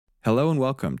Hello and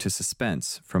welcome to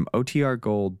Suspense from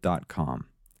OTRGold.com.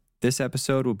 This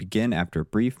episode will begin after a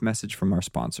brief message from our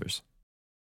sponsors.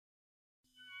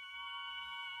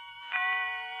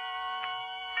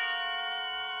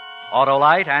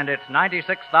 Autolite and its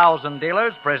 96,000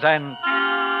 dealers present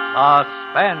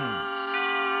Suspense.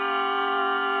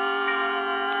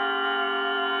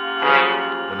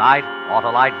 Tonight,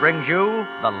 Autolite brings you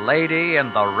The Lady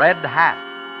in the Red Hat,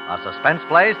 a suspense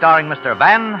play starring Mr.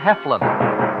 Van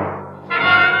Heflin.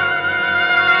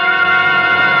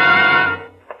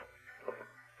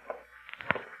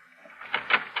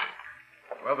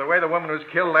 Well, the way the woman was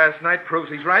killed last night proves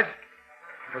he's right.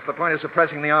 What's the point of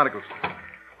suppressing the articles?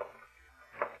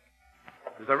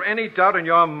 Is there any doubt in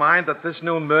your mind that this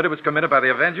new murder was committed by the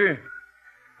Avenger?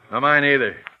 No, mine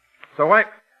either. So why...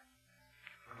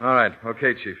 All right.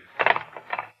 Okay, Chief.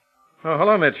 Oh,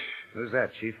 hello, Mitch. Who's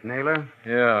that, Chief Naylor?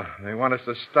 Yeah, they want us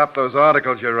to stop those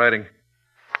articles you're writing.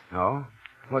 Oh?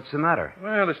 What's the matter?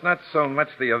 Well, it's not so much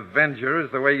the Avenger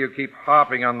as the way you keep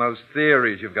harping on those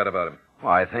theories you've got about him.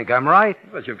 Well, I think I'm right.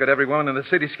 But you've got every woman in the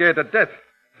city scared to death.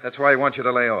 That's why I want you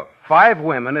to lay off. 5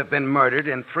 women have been murdered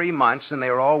in 3 months, and they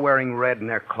are all wearing red in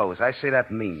their clothes. I say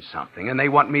that means something, and they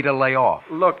want me to lay off.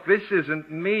 Look, this isn't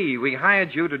me. We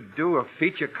hired you to do a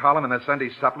feature column in the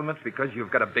Sunday supplement because you've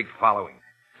got a big following.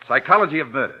 Psychology of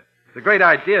murder. It's a great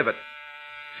idea, but...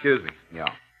 Excuse me.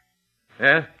 Yeah.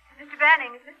 Yeah? Mr.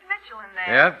 Banning, is Mr. Mitchell in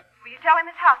there? Yeah? Will you tell him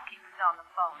his housekeeper's on the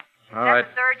phone? All right.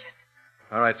 That's urgent.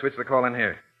 All right, switch the call in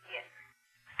here. Yes.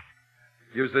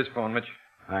 Use this phone, Mitch.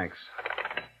 Thanks.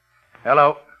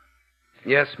 Hello.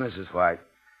 Yes, Mrs. White.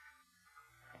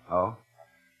 Oh?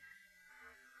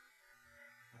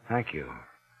 Thank you.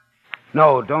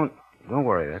 No, don't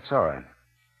worry. That's all right.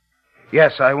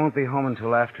 Yes, I won't be home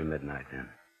until after midnight then.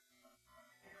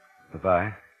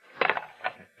 Goodbye.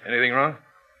 Anything wrong?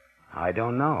 I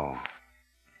don't know.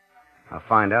 I'll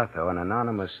find out, though. An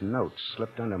anonymous note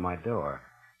slipped under my door.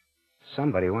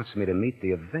 Somebody wants me to meet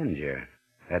the Avenger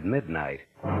at midnight.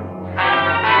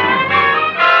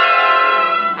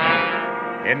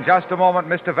 In just a moment,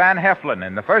 Mr. Van Heflin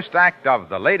in the first act of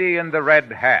The Lady in the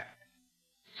Red Hat.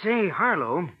 Say,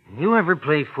 Harlow, you ever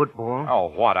play football?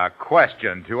 Oh, what a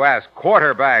question to ask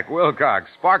quarterback Wilcox,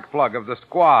 spark-plug of the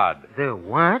squad. The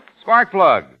what?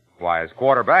 Spark-plug. Why, as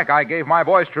quarterback, I gave my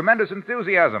boys tremendous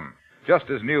enthusiasm. Just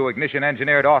as new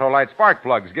ignition-engineered Autolite spark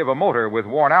plugs give a motor with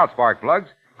worn-out spark plugs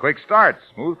quick starts,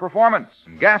 smooth performance,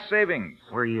 and gas savings.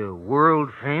 Were you world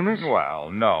famous?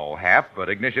 Well, no, Hef, but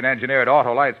ignition-engineered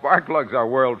Autolite spark plugs are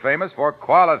world famous for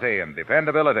quality and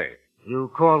dependability.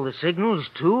 You call the signals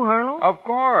too, Harlow? Of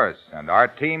course, and our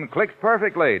team clicks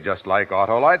perfectly, just like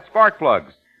Autolite spark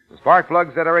plugs. The spark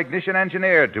plugs that are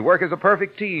ignition-engineered to work as a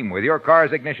perfect team with your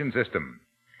car's ignition system.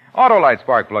 Autolite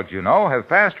spark plugs, you know, have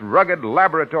passed rugged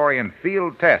laboratory and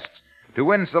field tests to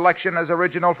win selection as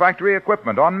original factory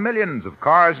equipment on millions of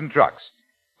cars and trucks.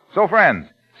 So, friends,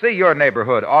 see your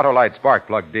neighborhood Autolite spark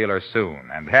plug dealer soon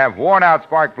and have worn-out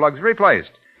spark plugs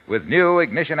replaced with new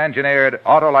ignition-engineered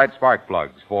Autolite spark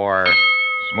plugs for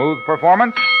smooth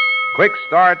performance, quick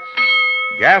starts,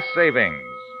 gas savings.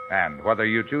 And whether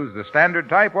you choose the standard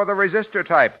type or the resistor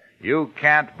type, you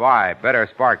can't buy better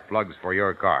spark plugs for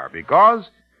your car because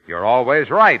you're always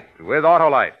right with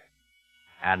Autolite.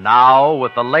 And now,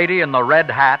 with The Lady in the Red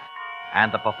Hat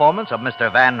and the performance of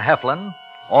Mr. Van Heflin,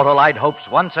 Autolite hopes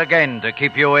once again to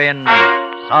keep you in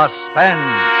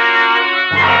suspense.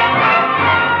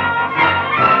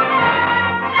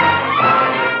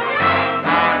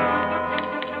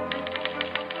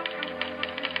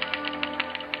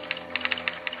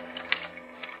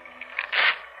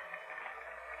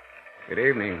 Good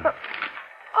evening.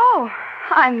 Oh,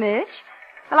 hi, Mitch.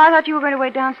 Well, I thought you were going to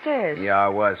wait downstairs. Yeah, I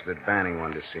was, but Banning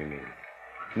wanted to see me.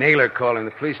 Naylor calling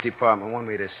the police department wanted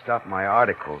me to stop my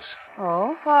articles.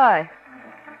 Oh, why?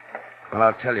 Well,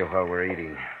 I'll tell you while we're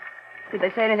eating. Did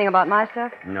they say anything about my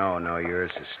stuff? No,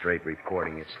 yours is straight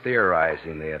reporting. It's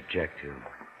theorizing they object to.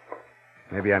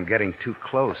 Maybe I'm getting too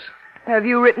close. Have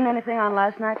you written anything on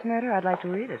last night's murder? I'd like to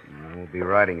read it. I won't be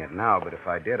writing it now, but if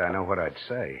I did, I know what I'd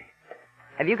say.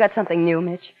 Have you got something new,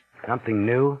 Mitch? Something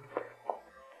new?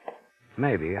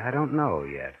 Maybe. I don't know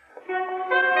yet.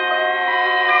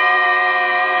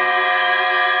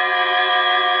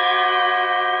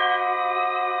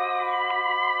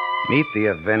 Meet the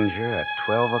Avenger at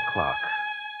 12 o'clock.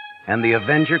 And the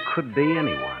Avenger could be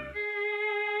anyone.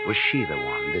 Was she the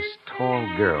one, this tall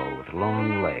girl with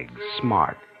long legs,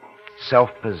 smart,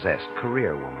 self-possessed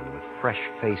career woman with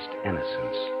fresh-faced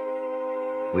innocence?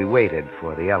 We waited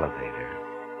for the elevator.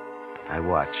 I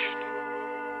watched.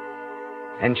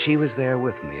 And she was there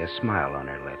with me, a smile on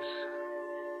her lips.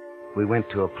 We went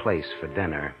to a place for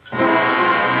dinner.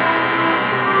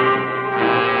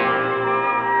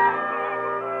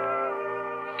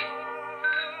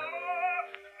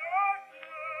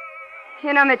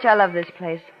 You know, Mitch, I love this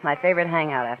place. My favorite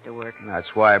hangout after work.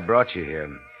 That's why I brought you here.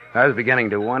 I was beginning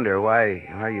to wonder why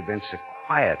you've been so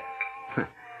quiet.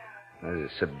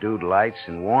 There's subdued lights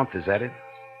and warmth, is that it?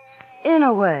 In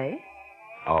a way.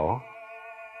 Oh?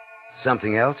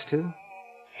 Something else, too?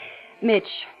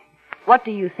 Mitch, what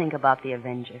do you think about the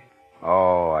Avenger?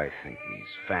 Oh, I think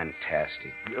he's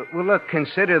fantastic. Well, look,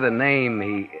 consider the name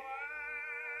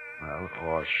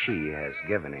or she has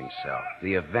given himself,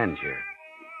 the Avenger.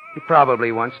 He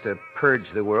probably wants to purge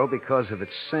the world because of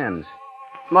its sins.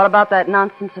 What about that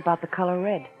nonsense about the color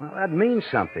red? Well, that means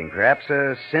something. Perhaps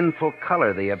a sinful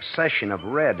color, the obsession of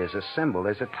red as a symbol,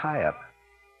 as a tie-up.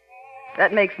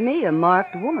 That makes me a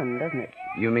marked woman, doesn't it?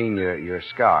 You mean your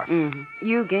scarf? Mm-hmm.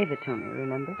 You gave it to me,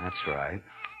 remember? That's right.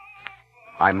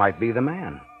 I might be the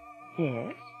man.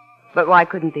 Yes. But why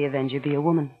couldn't the Avenger be a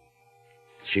woman?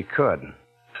 She could.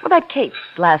 Well, that Kate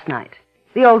last night.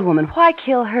 The old woman. Why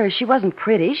kill her? She wasn't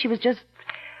pretty. She was just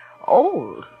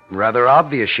old. Rather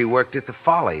obvious she worked at the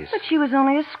Follies. But she was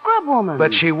only a scrub woman.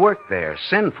 But she worked there.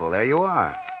 Sinful. There you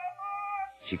are.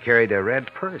 She carried a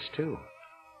red purse, too.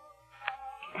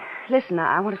 Listen,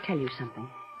 I want to tell you something.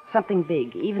 Something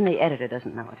big. Even the editor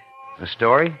doesn't know it. A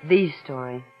story? The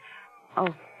story. Oh,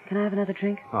 can I have another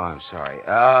drink? Oh, I'm sorry.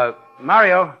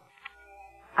 Mario.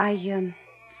 I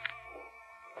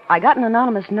got an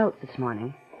anonymous note this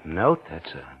morning. Note?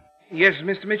 That's a... Yes,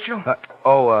 Mr. Mitchell?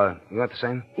 You want the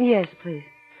same? Yes, please.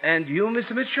 And you,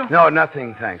 Mr. Mitchell? No,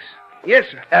 nothing, thanks. Yes,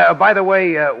 sir. By the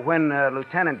way, when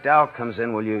Lieutenant Dow comes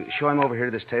in, will you show him over here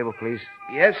to this table, please?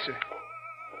 Yes, sir.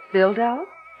 Bill Dow?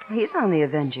 He's on the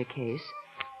Avenger case.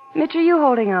 Mitch, are you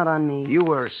holding out on me? You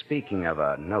were speaking of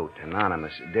a note,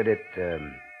 anonymous. Did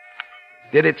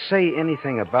it say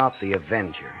anything about the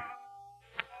Avenger?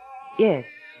 Yes,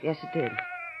 it did.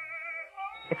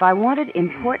 If I wanted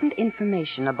important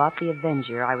information about the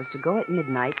Avenger, I was to go at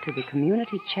midnight to the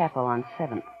community chapel on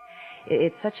 7th.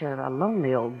 It's such a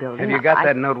lonely old building. Have you got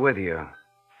that note with you?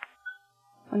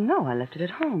 Well, no, I left it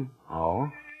at home.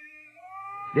 Oh?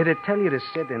 Did it tell you to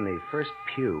sit in the first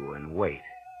pew and wait?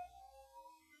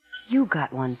 You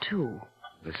got one, too.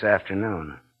 This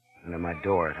afternoon. Under my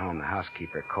door at home, the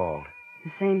housekeeper called.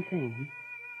 The same thing.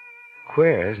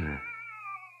 Queer, isn't it?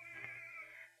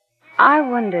 I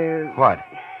wonder... What?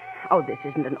 Oh, this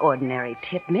isn't an ordinary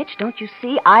tip, Mitch. Don't you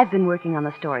see? I've been working on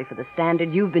the story for the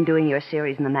Standard. You've been doing your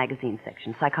series in the magazine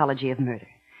section, Psychology of Murder.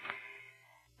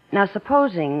 Now,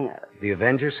 supposing... The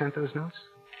Avenger sent those notes?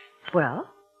 Well?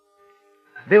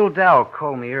 Bill Dow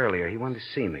called me earlier. He wanted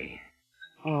to see me.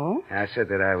 Oh? I said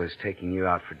that I was taking you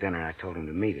out for dinner. I told him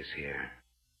to meet us here.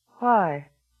 Why?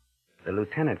 The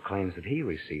lieutenant claims that he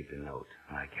received a note,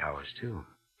 like ours, too.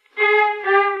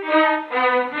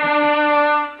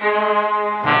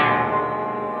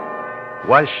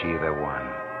 Was she the one?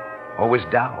 Or was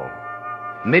Dow?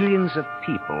 Millions of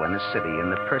people in a city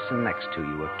and the person next to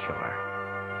you a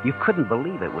killer. You couldn't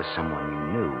believe it was someone you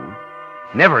knew.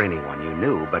 Never anyone you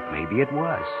knew, but maybe it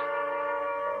was.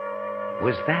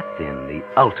 Was that, then, the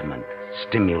ultimate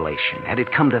stimulation? Had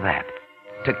it come to that?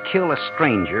 To kill a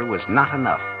stranger was not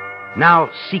enough. Now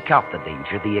seek out the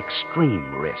danger, the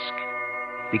extreme risk.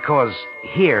 Because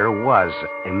here was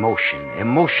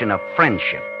emotion of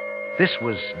friendship. This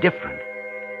was different.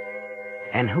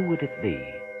 And who would it be?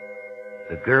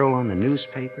 The girl on the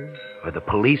newspaper? Or the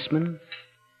policeman?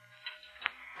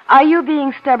 Are you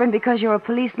being stubborn because you're a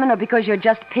policeman or because you're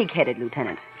just pig-headed,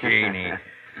 Lieutenant? Jeannie,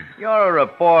 you're a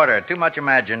reporter. Too much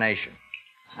imagination.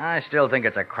 I still think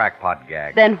it's a crackpot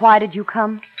gag. Then why did you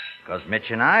come? Because Mitch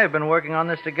and I have been working on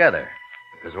this together.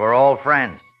 Because we're all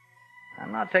friends.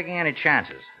 I'm not taking any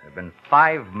chances. There have been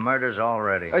 5 murders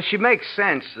already. She makes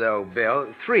sense, though,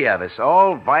 Bill. 3 of us,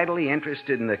 all vitally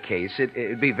interested in the case.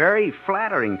 It'd be very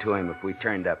flattering to him if we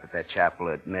turned up at that chapel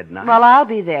at midnight. Well, I'll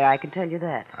be there, I can tell you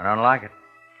that. I don't like it.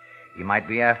 He might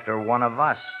be after one of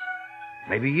us.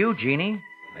 Maybe you, Jeannie.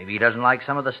 Maybe he doesn't like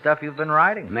some of the stuff you've been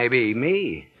writing. Maybe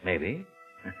me. Maybe.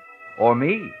 Or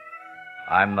me.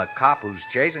 I'm the cop who's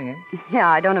chasing him. Yeah,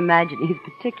 I don't imagine he's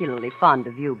particularly fond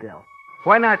of you, Bill.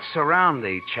 Why not surround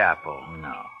the chapel?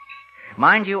 No.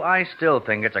 Mind you, I still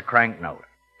think it's a crank note.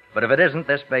 But if it isn't,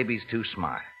 this baby's too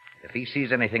smart. If he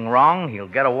sees anything wrong, he'll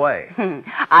get away.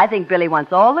 I think Billy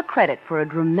wants all the credit for a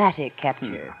dramatic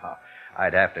capture.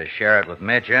 I'd have to share it with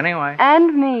Mitch anyway.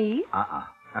 And me.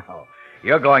 Oh,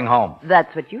 you're going home.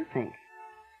 That's what you think.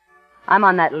 I'm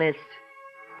on that list.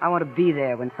 I want to be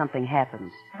there when something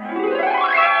happens.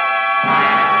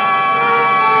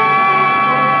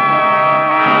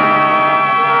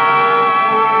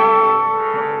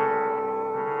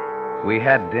 We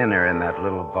had dinner in that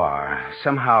little bar.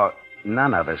 Somehow,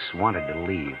 none of us wanted to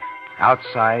leave.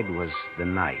 Outside was the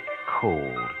night,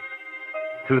 cold.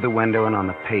 Through the window and on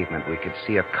the pavement, we could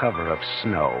see a cover of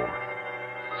snow.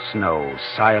 Snow,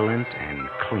 silent and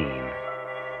clean.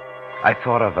 I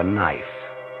thought of a knife,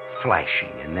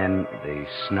 flashing, and then the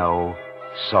snow,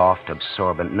 soft,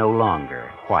 absorbent, no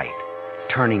longer white,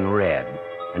 turning red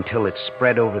until it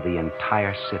spread over the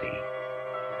entire city.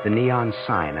 The neon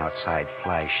sign outside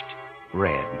flashed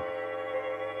red.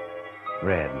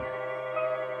 Red.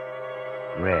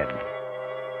 Red.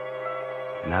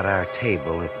 And at our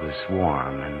table, it was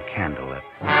warm and candlelit.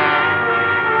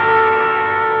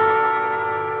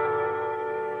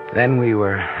 Then we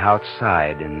were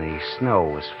outside, and the snow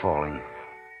was falling.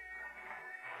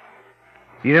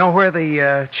 You know where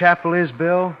the chapel is,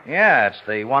 Bill? Yeah, it's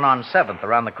the one on 7th,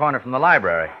 around the corner from the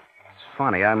library. It's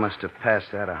funny. I must have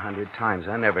passed that 100 times.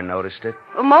 I never noticed it.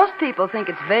 Well, most people think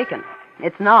it's vacant.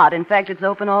 It's not. In fact, it's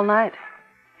open all night.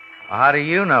 How do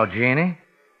you know, Jeannie?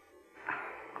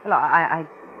 Well, I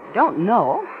don't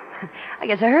know. I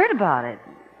guess I heard about it.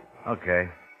 Okay.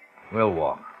 We'll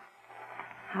walk.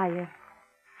 I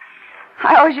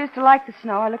always used to like the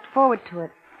snow. I looked forward to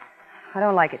it. I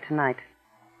don't like it tonight.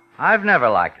 I've never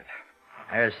liked it.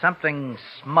 There's something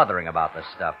smothering about this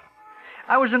stuff.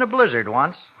 I was in a blizzard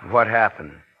once. What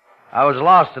happened? I was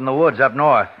lost in the woods up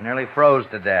north, nearly froze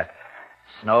to death.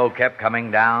 Snow kept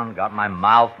coming down, got my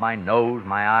mouth, my nose,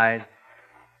 my eyes.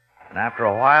 And after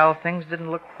a while, things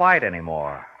didn't look white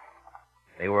anymore.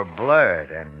 They were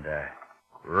blurred and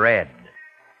red.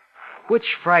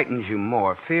 Which frightens you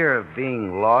more, fear of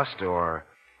being lost or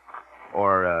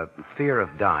fear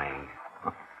of dying?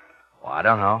 Well, I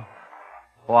don't know.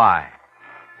 Why?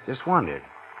 Just wondered.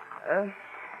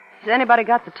 Has anybody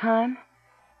got the time?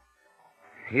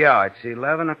 Yeah, it's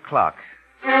 11 o'clock.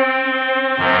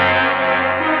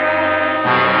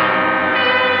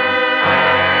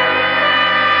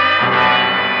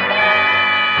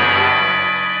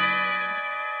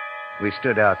 We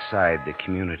stood outside the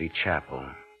community chapel.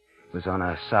 It was on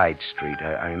a side street.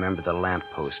 I remember the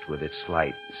lamppost with its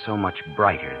light, so much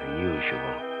brighter than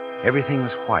usual. Everything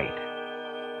was white,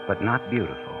 but not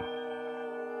beautiful.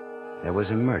 There was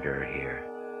a murderer here.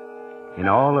 In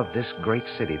all of this great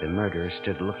city, the murderer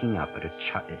stood looking up at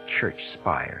a church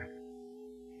spire.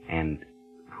 And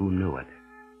who knew it?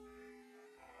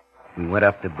 We went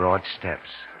up the broad steps,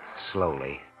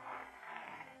 slowly.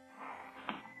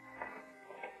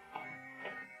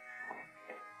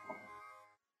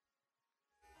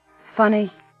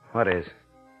 Funny. What is?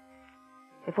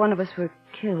 If one of us were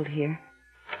killed here.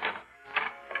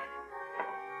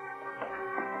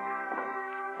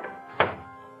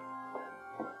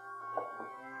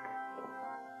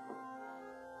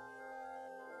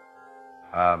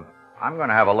 I'm going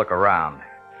to have a look around.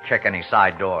 Check any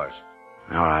side doors.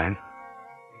 All right.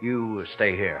 You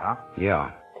stay here, huh?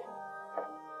 Yeah.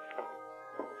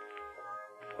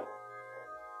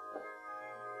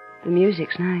 The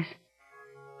music's nice.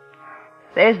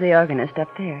 There's the organist up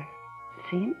there.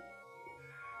 See him?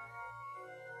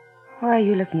 Why are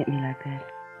you looking at me like that?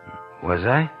 Was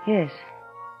I? Yes.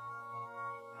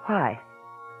 Why?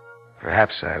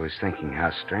 Perhaps I was thinking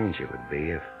how strange it would be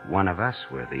if one of us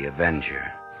were the Avenger.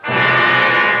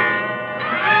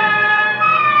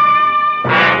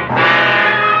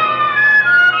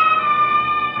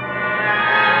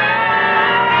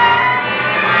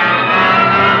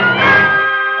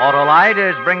 Autolite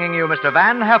is bringing you Mr.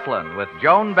 Van Heflin with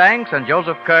Joan Banks and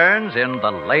Joseph Kearns in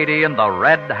The Lady in the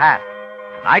Red Hat.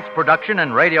 Tonight's production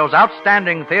in radio's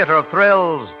outstanding theater of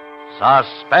thrills,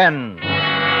 Suspense.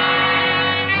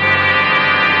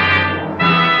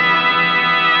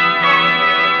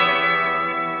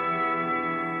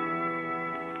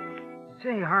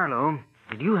 Say, Harlow,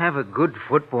 did you have a good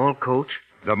football coach?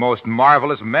 The most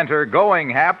marvelous mentor going,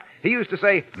 Hap. He used to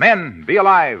say, "Men, be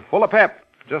alive, full of pep,"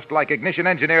 just like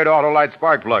ignition-engineered Autolite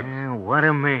spark plugs. What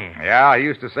a man. Yeah, he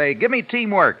used to say, "Give me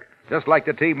teamwork," just like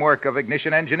the teamwork of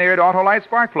ignition-engineered Autolite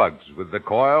spark plugs, with the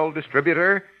coil,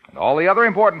 distributor, and all the other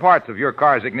important parts of your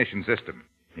car's ignition system.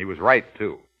 He was right,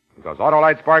 too, because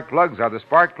Autolite spark plugs are the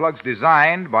spark plugs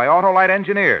designed by Autolite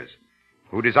engineers,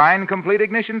 who design complete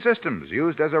ignition systems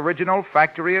used as original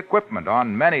factory equipment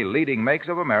on many leading makes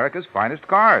of America's finest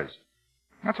cars.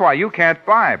 That's why you can't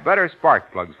buy better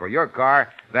spark plugs for your car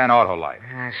than Autolite.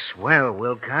 Swell,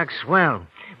 Wilcox, swell.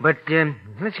 But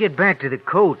let's get back to the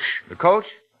coach. The coach?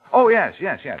 Oh, yes.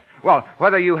 Well,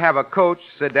 whether you have a coach,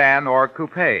 sedan, or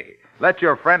coupe, let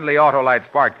your friendly Autolite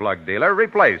spark plug dealer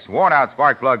replace worn-out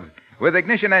spark plugs with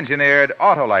ignition-engineered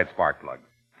Autolite spark plugs.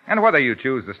 And whether you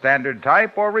choose the standard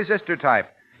type or resistor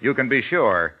type, you can be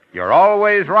sure you're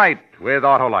always right with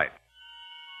Autolite.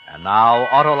 And now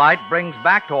Autolite brings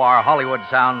back to our Hollywood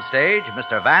soundstage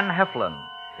Mr. Van Heflin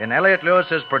in Elliot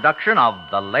Lewis's production of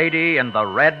The Lady in the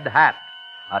Red Hat,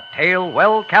 a tale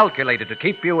well calculated to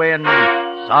keep you in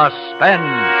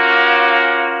suspense.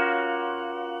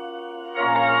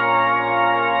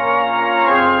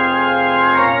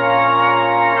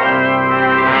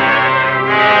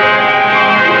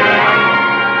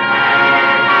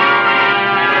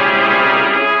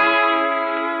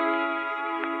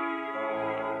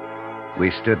 We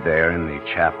stood there in the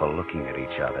chapel looking at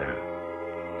each other.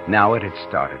 Now it had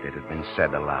started. It had been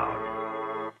said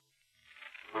aloud.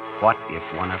 What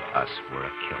if one of us were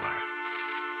a killer?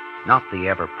 Not the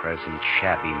ever-present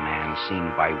shabby man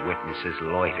seen by witnesses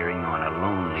loitering on a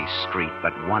lonely street,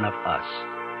 but one of us.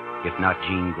 If not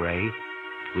Jean Grey,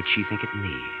 would she think it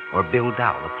me? Or Bill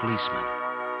Dowell, the policeman?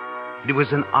 It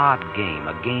was an odd game,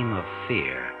 a game of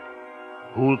fear.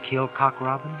 Who'll kill Cock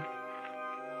Robin?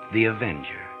 The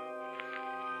Avenger.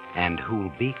 And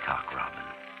who'll be Cock Robin?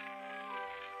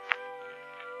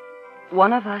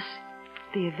 One of us,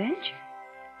 the Avenger?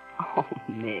 Oh,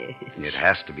 Mitch. It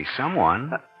has to be someone.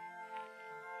 Well,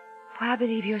 I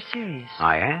believe you're serious.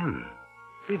 I am.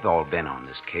 We've all been on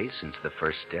this case since the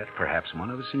first death. Perhaps one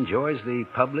of us enjoys the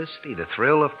publicity, the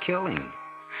thrill of killing.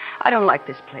 I don't like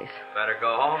this place. Better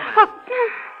go home and...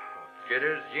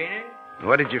 Jitters, Jeannie?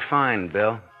 What did you find,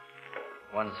 Bill?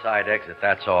 One side exit,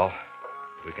 that's all.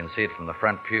 We can see it from the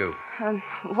front pew.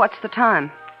 What's the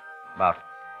time? About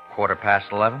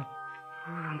 11:15.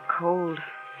 Oh, I'm cold.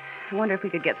 I wonder if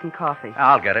we could get some coffee.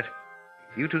 I'll get it.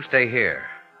 You two stay here.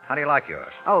 How do you like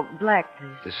yours? Oh, black,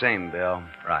 please. The same, Bill.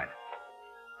 Right.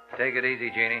 Take it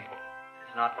easy, Jeannie.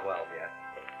 It's not 12 yet.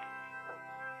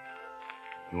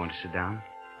 You want to sit down?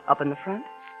 Up in the front?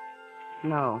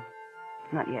 No,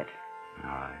 not yet. All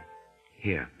right.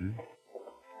 Here.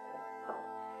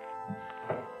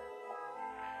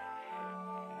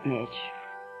 Mitch,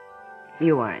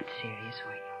 you aren't serious,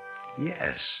 were you?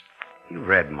 Yes. You've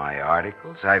read my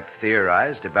articles. I've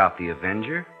theorized about the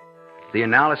Avenger. The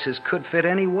analysis could fit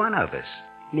any one of us.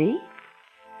 Me?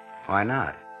 Why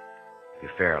not?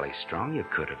 You're fairly strong. You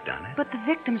could have done it. But the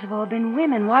victims have all been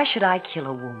women. Why should I kill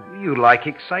a woman? You like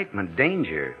excitement,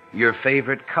 danger. Your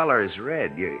favorite color is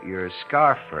red. Your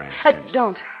scarf, for instance.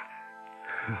 Don't.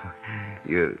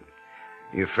 You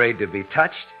afraid to be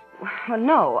touched? Well,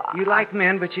 no. You like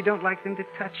men, but you don't like them to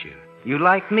touch you. You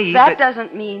like me, That but...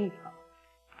 doesn't mean...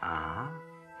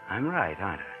 I'm right,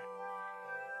 aren't I?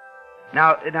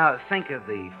 Now, think of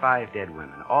the 5 dead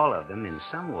women, all of them in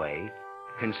some way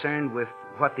concerned with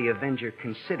what the Avenger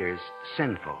considers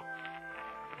sinful.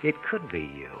 It could be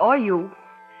you. Or you.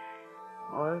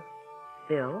 Or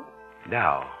Bill.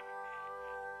 Dow.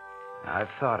 I've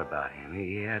thought about him.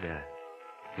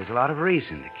 There's a lot of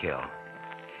reason to kill.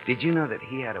 Did you know that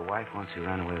he had a wife once who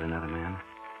ran away with another man?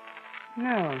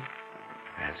 No.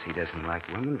 Perhaps he doesn't like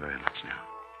women very much now.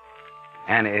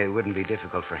 And it wouldn't be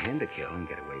difficult for him to kill and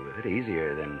get away with it.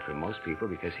 Easier than for most people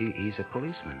because he's a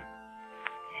policeman.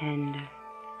 And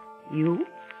you?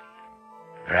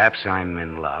 Perhaps I'm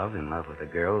in love with a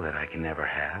girl that I can never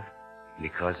have.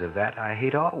 Because of that, I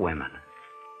hate all women.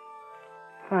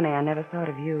 Funny, I never thought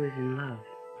of you as in love.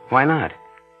 Why not?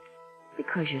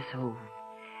 Because you're so...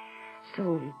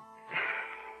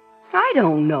 I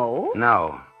don't know.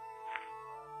 No.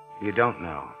 You don't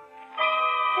know.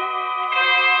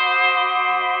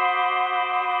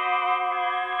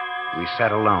 We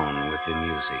sat alone with the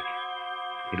music.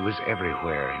 It was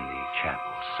everywhere in the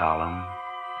chapel, solemn,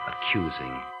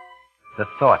 accusing. The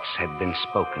thoughts had been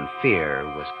spoken. Fear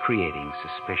was creating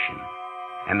suspicion.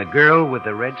 And the girl with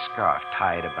the red scarf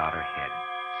tied about her head,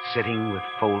 sitting with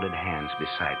folded hands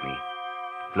beside me,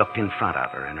 looked in front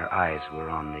of her, and her eyes were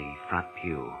on the front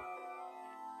pew.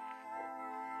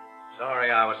 Sorry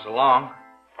I was so long.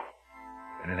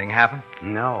 Anything happen?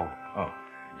 No. Oh,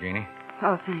 Jeannie?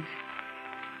 Oh, thanks.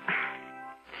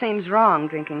 Seems wrong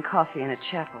drinking coffee in a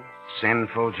chapel.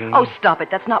 Sinful, Jean? Oh, stop it.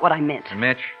 That's not what I meant. And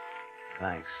Mitch?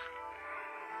 Thanks.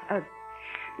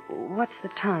 What's the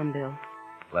time, Bill?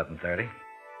 11:30.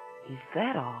 Is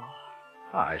that all?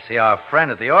 Oh, I see our friend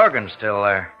at the organ's still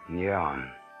there. Yeah.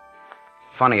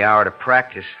 Funny hour to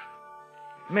practice.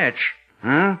 Mitch?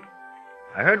 Hmm?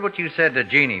 I heard what you said to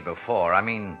Jeannie before. I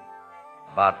mean,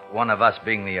 about one of us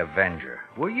being the Avenger.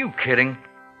 Were you kidding?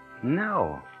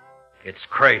 No. It's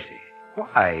crazy.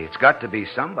 Why? It's got to be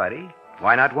somebody.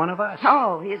 Why not one of us?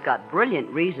 Oh, he's got brilliant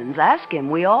reasons. Ask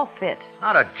him. We all fit.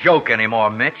 Not a joke anymore,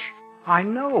 Mitch. I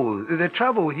know. The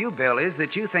trouble with you, Bill, is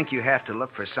that you think you have to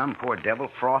look for some poor devil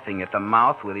frothing at the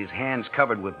mouth with his hands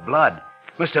covered with blood.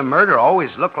 Must a murder always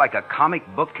look like a comic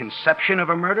book conception of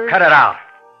a murder? Cut it out.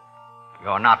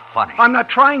 You're not funny. I'm not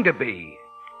trying to be.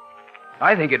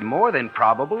 I think it more than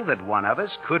probable that one of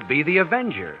us could be the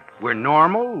Avenger. We're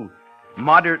normal,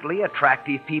 moderately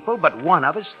attractive people, but one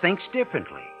of us thinks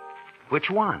differently. Which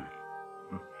one?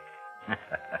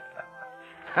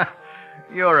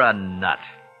 You're a nut.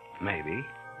 Maybe.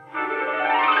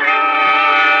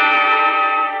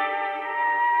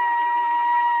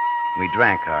 We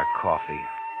drank our coffee.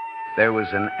 There was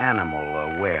an animal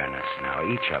awareness now,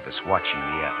 each of us watching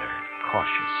the other,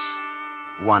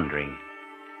 cautious, wondering.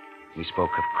 We spoke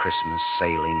of Christmas,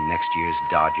 sailing, next year's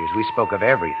Dodgers. We spoke of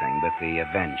everything but the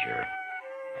Avenger.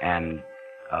 And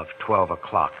of 12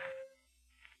 o'clock.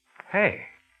 Hey.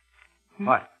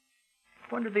 What?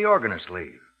 When did the organist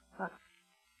leave?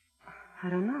 I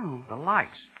don't know. The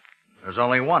lights. There's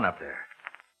only one up there.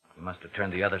 You must have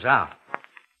turned the others out.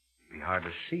 It'd be hard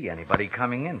to see anybody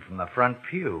coming in from the front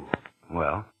pew.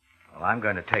 Well? Well, I'm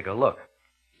going to take a look.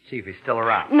 See if he's still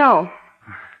around. No.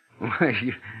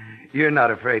 You're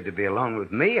not afraid to be alone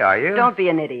with me, are you? Don't be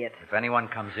an idiot. If anyone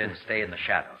comes in, stay in the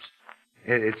shadows.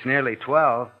 It's nearly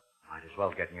 12. Might as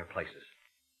well get in your places.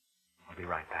 I'll be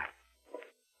right back.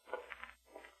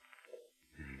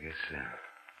 I guess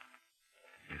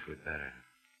we'd better.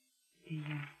 The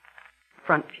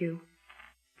front pew?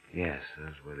 Yes,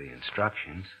 those were the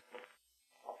instructions.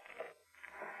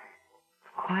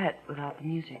 Quiet without the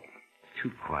music.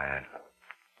 Too quiet.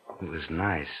 It was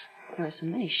nice. There are so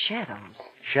many shadows.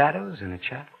 Shadows in a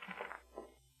chapel?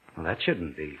 Well, that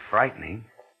shouldn't be frightening.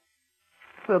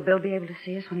 Will Bill be able to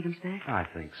see us when he comes back? I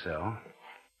think so.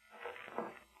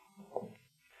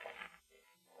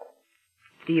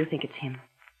 Do you think it's him?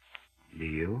 Do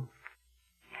you?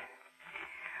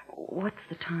 What's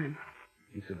the time?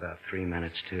 It's about 3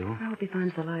 minutes to. I hope he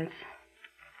finds the lights.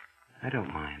 I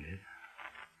don't mind it.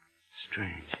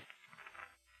 Strange.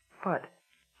 What?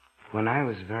 When I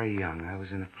was very young, I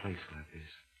was in a place like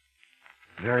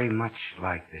this. Very much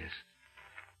like this.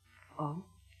 Oh?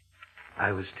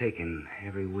 I was taken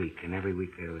every week, and every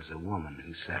week there was a woman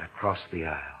who sat across the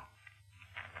aisle.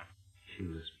 She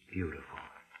was beautiful.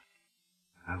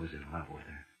 I was in love with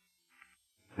her.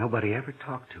 Nobody ever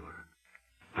talked to her.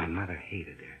 My mother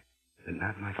hated her, but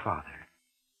not my father.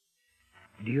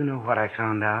 Do you know what I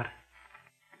found out?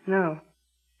 No.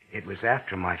 It was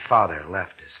after my father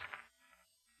left us.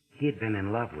 He had been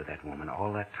in love with that woman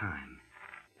all that time.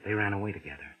 They ran away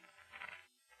together.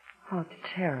 Oh,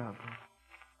 terrible.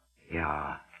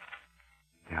 Yeah,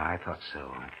 I thought so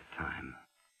at the time.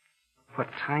 What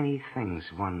tiny things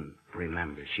one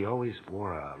remembers. She always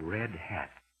wore a red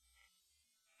hat.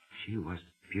 She was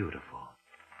beautiful.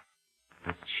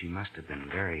 But she must have been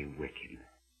very wicked.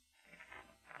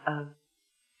 A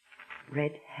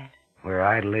red hat? Where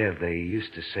I lived, they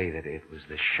used to say that it was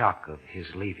the shock of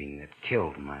his leaving that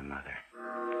killed my mother.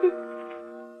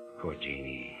 Poor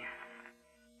Jeannie.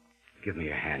 Give me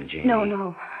your hand, Jeannie.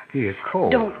 No. You're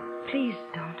cold. Don't. Please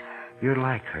don't. You're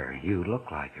like her. You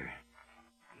look like her.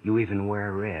 You even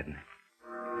wear red.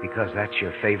 Because that's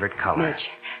your favorite color.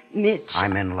 Mitch.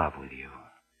 I'm in love with you.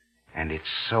 And it's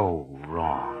so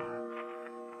wrong.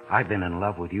 I've been in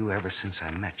love with you ever since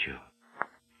I met you.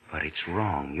 But it's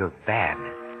wrong. You're bad.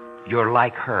 You're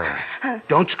like her.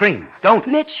 Don't scream. Don't.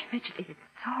 Mitch, it's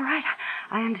all right.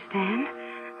 I understand.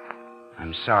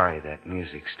 I'm sorry that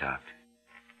music stopped.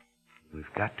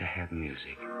 We've got to have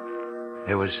music.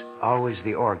 There was always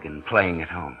the organ playing at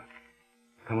home.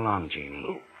 Come along,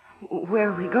 Jeannie. Where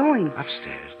are we going?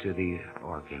 Upstairs to the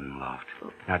organ loft.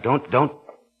 Now,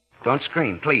 don't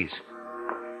scream, please.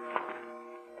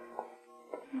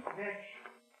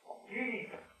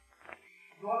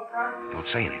 Don't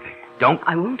say anything. Don't.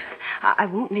 I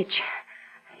won't, Mitch.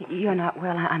 You're not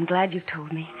well. I'm glad you've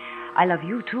told me. I love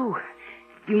you, too.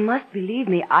 You must believe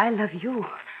me. I love you.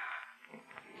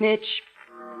 Mitch,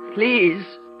 please.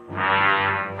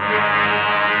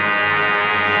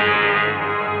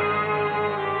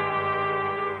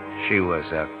 She was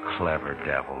a clever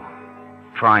devil,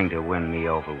 trying to win me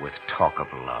over with talk of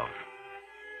love.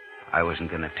 I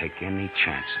wasn't going to take any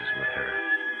chances with her.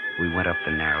 We went up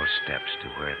the narrow steps to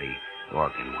where the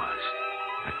organ was.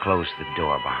 I closed the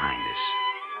door behind us.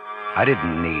 I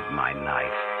didn't need my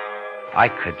knife. I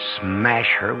could smash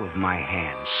her with my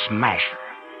hands. Smash her.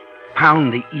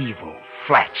 Pound the evil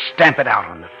flat. Stamp it out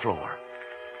on the floor.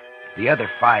 The other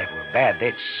 5 were bad.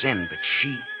 They'd sinned, but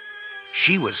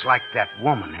she was like that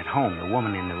woman at home, the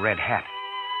woman in the red hat.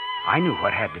 I knew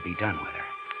what had to be done with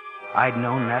her. I'd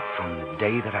known that from the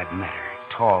day that I'd met her.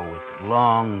 Tall with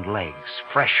long legs,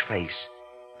 fresh face,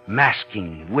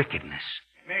 masking wickedness.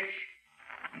 Mitch.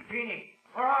 Jeannie.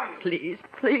 Where are you? Please,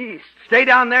 please. Stay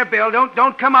down there, Bill.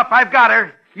 Don't come up. I've got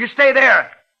her. You stay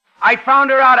there. I found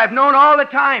her out. I've known all the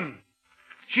time.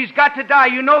 She's got to die.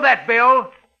 You know that,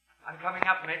 Bill. I'm coming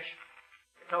up, Mitch.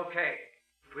 It's okay.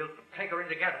 We'll take her in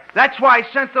together. That's why I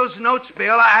sent those notes,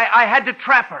 Bill. I had to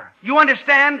trap her. You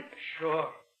understand? Sure.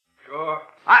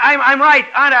 I'm right,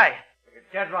 aren't I? You're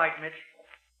dead right, Mitch.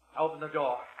 Open the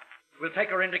door. We'll take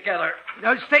her in together.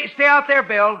 No, stay out there,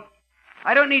 Bill.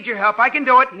 I don't need your help. I can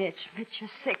do it. Mitch, you're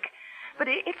sick. But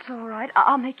it's all right.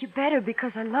 I'll make you better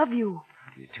because I love you.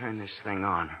 How do you turn this thing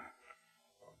on?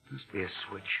 Must be a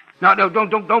switch. No,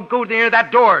 don't go near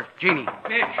that door, Jeannie.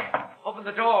 Mitch, open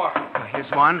the door.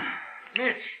 Here's one.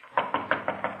 Mitch,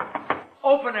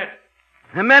 open it.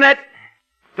 In a minute.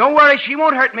 Don't worry, she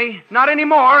won't hurt me. Not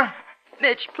anymore.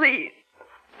 Mitch, please.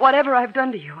 Whatever I've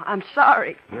done to you, I'm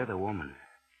sorry. You're the woman.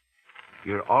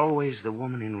 You're always the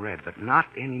woman in red, but not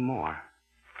anymore.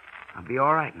 I'll be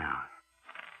all right now.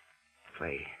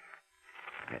 Play.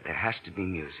 There has to be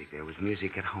music. There was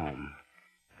music at home.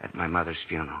 At my mother's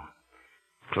funeral.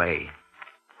 Play.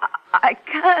 I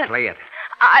can't. Play it.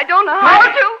 I don't know how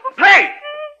to. Play!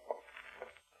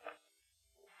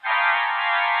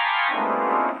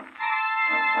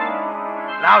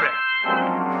 Louder.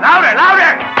 Louder,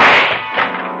 louder!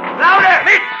 Louder!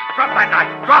 Mitch! Drop that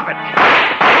knife. Drop it.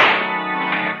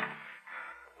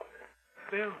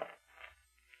 Bill.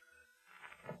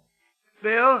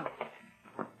 Bill?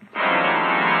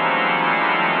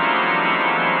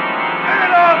 Turn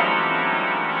it off!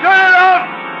 Turn it off!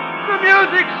 The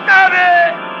music! Stop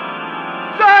it!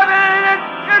 Stop it!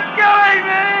 It's killing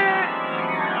me!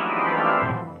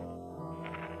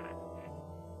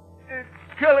 It's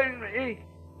killing me.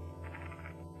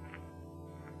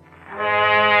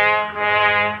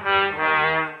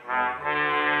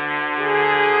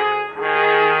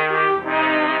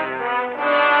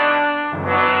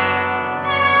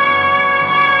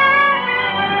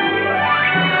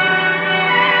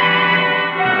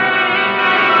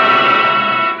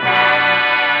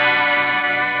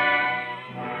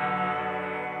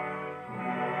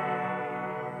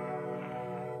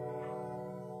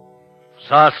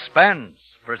 Suspense,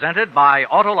 presented by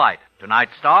Autolite.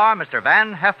 Tonight's star, Mr.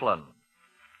 Van Heflin.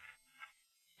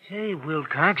 Say,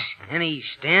 Wilcox, any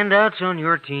standouts on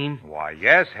your team? Why,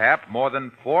 yes, Hap, more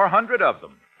than 400 of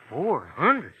them.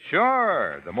 400?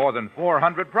 Sure, the more than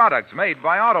 400 products made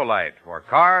by Autolite for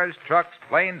cars, trucks,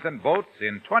 planes, and boats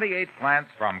in 28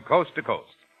 plants from coast to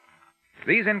coast.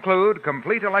 These include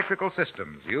complete electrical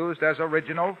systems used as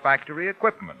original factory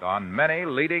equipment on many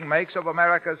leading makes of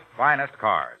America's finest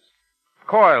cars.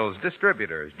 Coils,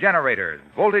 distributors, generators,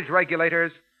 voltage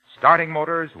regulators, starting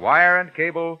motors, wire and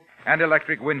cable, and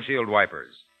electric windshield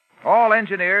wipers. All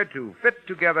engineered to fit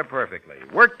together perfectly,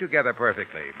 work together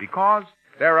perfectly, because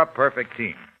they're a perfect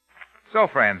team. So,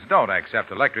 friends, don't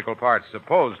accept electrical parts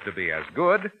supposed to be as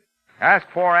good. Ask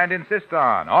for and insist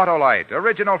on Autolite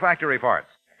original factory parts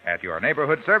at your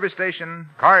neighborhood service station,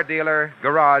 car dealer,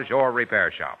 garage, or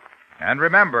repair shop. And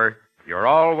remember, you're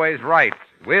always right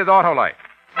with Autolite.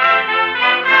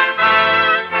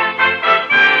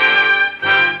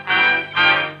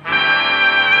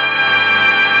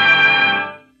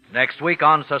 Next week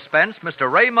on Suspense,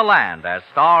 Mr. Ray Milland as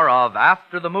star of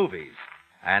After the Movies.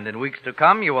 And in weeks to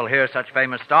come, you will hear such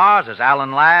famous stars as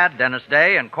Alan Ladd, Dennis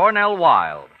Day, and Cornell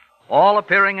Wilde, all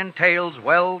appearing in tales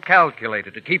well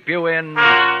calculated to keep you in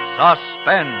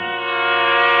suspense.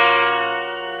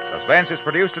 Suspense is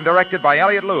produced and directed by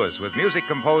Elliott Lewis, with music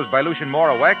composed by Lucien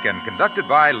Morawek and conducted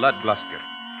by Lud Gluskin.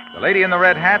 The Lady in the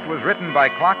Red Hat was written by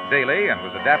Clark Daly and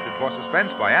was adapted for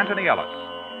Suspense by Anthony Ellis.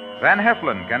 Van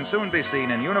Heflin can soon be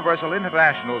seen in Universal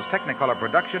International's Technicolor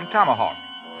production Tomahawk,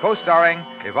 co-starring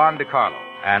Yvonne DiCarlo.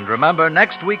 And remember,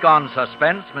 next week on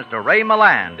Suspense, Mr. Ray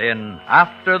Milland in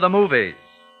After the Movies.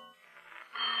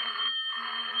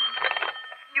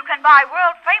 You can buy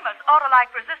world-famous Autolite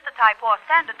resistor-type or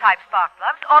standard-type spark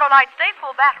plugs, Autolite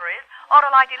stateful batteries,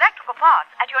 Autolite electrical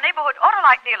parts at your neighborhood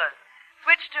Autolite dealers.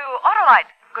 Switch to Autolite.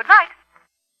 Good night.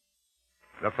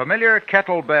 The familiar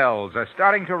kettle bells are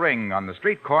starting to ring on the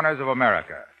street corners of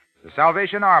America. The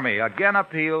Salvation Army again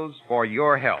appeals for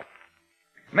your help.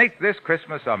 Make this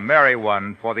Christmas a merry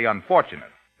one for the unfortunate.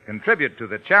 Contribute to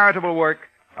the charitable work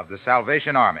of the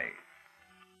Salvation Army.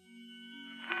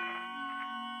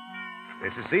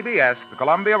 This is CBS, the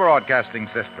Columbia Broadcasting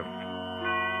System.